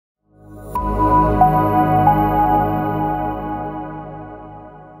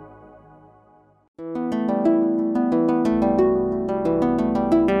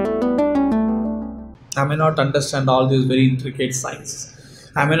may not understand all these very intricate sciences.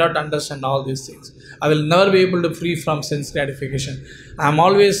 I may not understand all these things. I will never be able to free from sense gratification. I am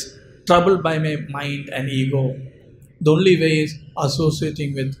always troubled by my mind and ego. The only way is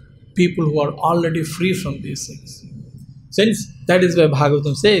associating with people who are already free from these things. Since that is why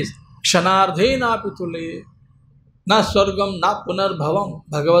Bhagavatam says, Kshanardhena pitule na swargam na punarbhavam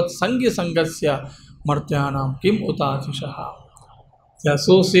bhagavat sangya sangasya martyanam kim utatishaha. The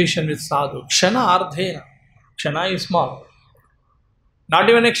association with sadhu. Kshana ardhena. Kshana is small. Not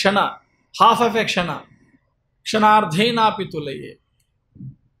even a kshana. Half of a kshana. Kshana ardhena pitulaye.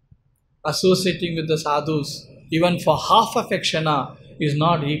 Associating with the sadhus, even for half of a kshana, is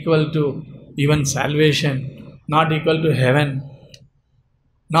not equal to even salvation, not equal to heaven,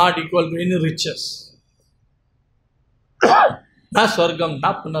 not equal to any riches. Na swargam,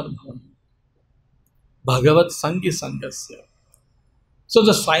 na punarbhavam. Bhagavat sangi sangasya. So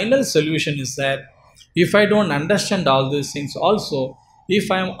the final solution is that if I don't understand all these things also,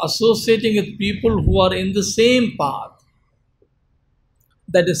 if I am associating with people who are in the same path,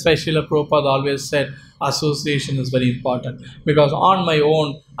 that is why Srila Prabhupada always said association is very important, because on my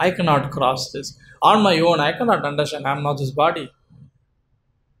own I cannot cross this. On my own I cannot understand I am not this body.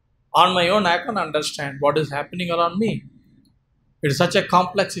 On my own I cannot understand what is happening around me. It is such a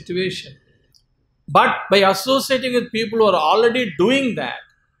complex situation. But by associating with people who are already doing that,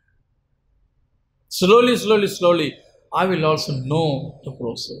 slowly, I will also know the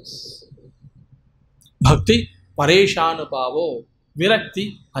process. Bhakti pareshanupavo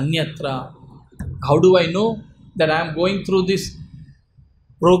virakti anyatra. How do I know that I am going through this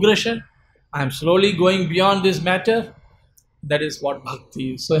progression? I am slowly going beyond this matter. That is what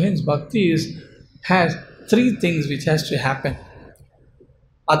bhakti is. So hence bhakti has three things which has to happen.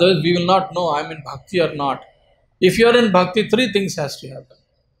 Otherwise we will not know I am in bhakti or not. If you are in bhakti, three things has to happen.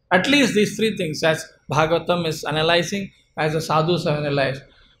 At least these three things, as Bhagavatam is analyzing, as the sadhus have analyzed.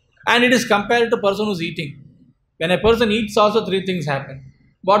 And it is compared to a person who is eating. When a person eats also, three things happen.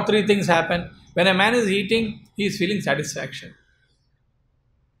 What three things happen? When a man is eating, he is feeling satisfaction.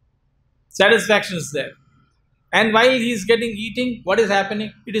 Satisfaction is there. And while he is eating, what is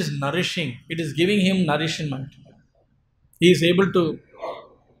happening? It is nourishing. It is giving him nourishment. He is able to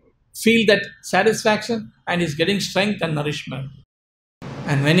feel that satisfaction and is getting strength and nourishment.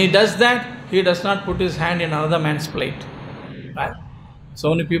 And when he does that, he does not put his hand in another man's plate. Right?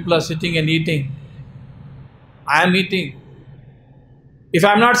 So many people are sitting and eating. I am eating. If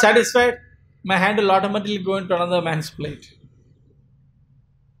I am not satisfied, my hand will automatically go into another man's plate.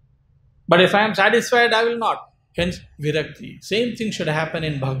 But if I am satisfied, I will not. Hence, virakti. Same thing should happen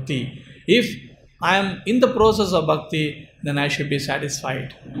in bhakti. If I am in the process of bhakti, then I should be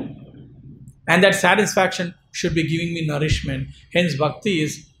satisfied. And that satisfaction should be giving me nourishment. Hence, bhakti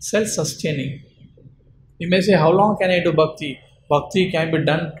is self-sustaining. You may say, how long can I do bhakti? Bhakti can be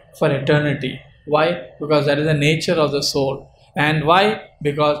done for eternity. Why? Because that is the nature of the soul. And why?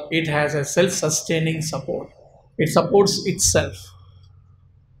 Because it has a self-sustaining support. It supports itself.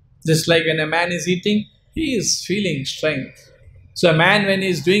 Just like when a man is eating, he is feeling strength. So a man, when he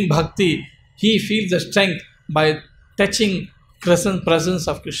is doing bhakti, he feels the strength by touching presence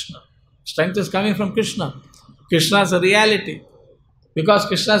of Krishna. Strength is coming from Krishna. Krishna is a reality. Because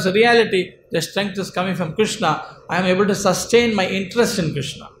Krishna is a reality, the strength is coming from Krishna. I am able to sustain my interest in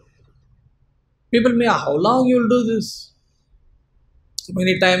Krishna. People may ask, how long you will do this? So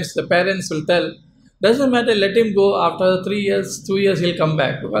many times the parents will tell, doesn't matter, let him go. After 3 years, 2 years, he'll come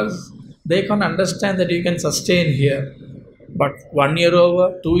back. Because they can't understand that you can sustain here. But 1 year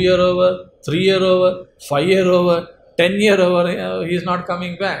over, 2 year over, 3 year over, 5 year over, 10 year over, he is not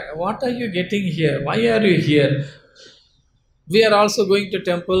coming back. What are you getting here? Why are you here? We are also going to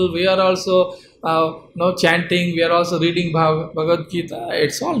temple. We are also chanting. We are also reading Bhagavad Gita.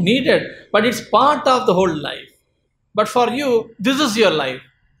 It's all needed. But it's part of the whole life. But for you, this is your life.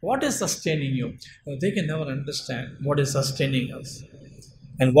 What is sustaining you? They can never understand what is sustaining us.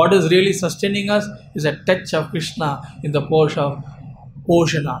 And what is really sustaining us is a touch of Krishna in the portion of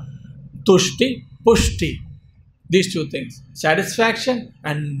Poshana. Tushti, Pushti. These two things. Satisfaction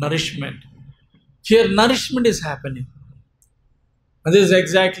and nourishment. Here nourishment is happening. And this is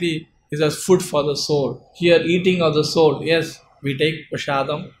exactly is as food for the soul. Here eating of the soul. Yes, we take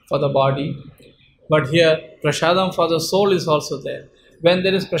prasadam for the body. But here prasadam for the soul is also there. When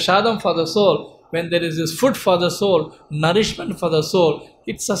there is prasadam for the soul, when there is this food for the soul, nourishment for the soul,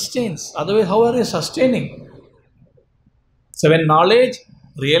 it sustains. Otherwise, how are you sustaining? So when knowledge,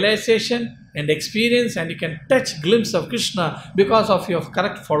 realization and experience, and you can touch glimpse of Krishna because of your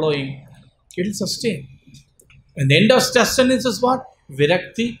correct following, it will sustain. And the end of sustenance is what?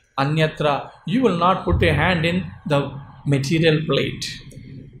 Virakti Anyatra, you will not put a hand in the material plate.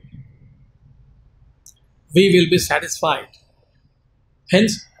 We will be satisfied.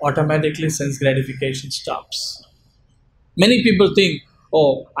 Hence, automatically sense gratification stops. Many people think,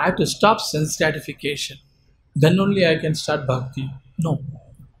 oh, I have to stop sense gratification. Then only I can start bhakti. No.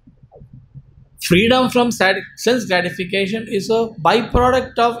 Freedom from sense gratification is a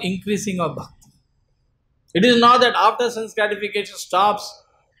byproduct of increasing of bhakti. It is not that after sense gratification stops,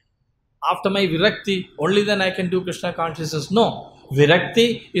 after my virakti, only then I can do Krishna consciousness. No.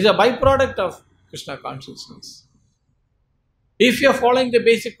 Virakti is a byproduct of Krishna consciousness. If you are following the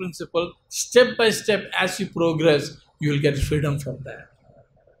basic principle, step by step as you progress, you will get freedom from that.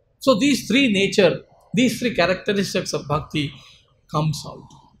 So these three characteristics of bhakti comes out.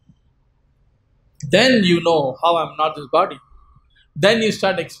 Then you know how I am not this body. Then you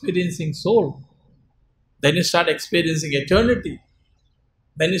start experiencing soul. Then you start experiencing eternity.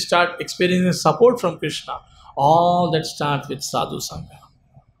 Then you start experiencing support from Krishna. All that starts with sadhu sangha.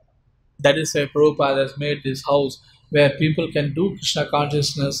 That is why Prabhupada has made this house where people can do Krishna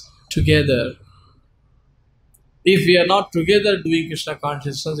consciousness together. If we are not together doing Krishna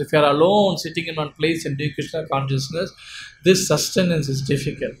consciousness, if we are alone sitting in one place and doing Krishna consciousness, this sustenance is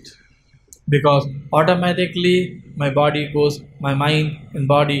difficult. Because automatically my mind and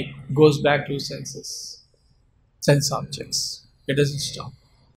body goes back to senses, sense objects. It doesn't stop.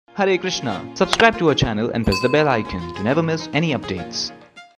 Hare Krishna. Subscribe to our channel and press the bell icon to never miss any updates.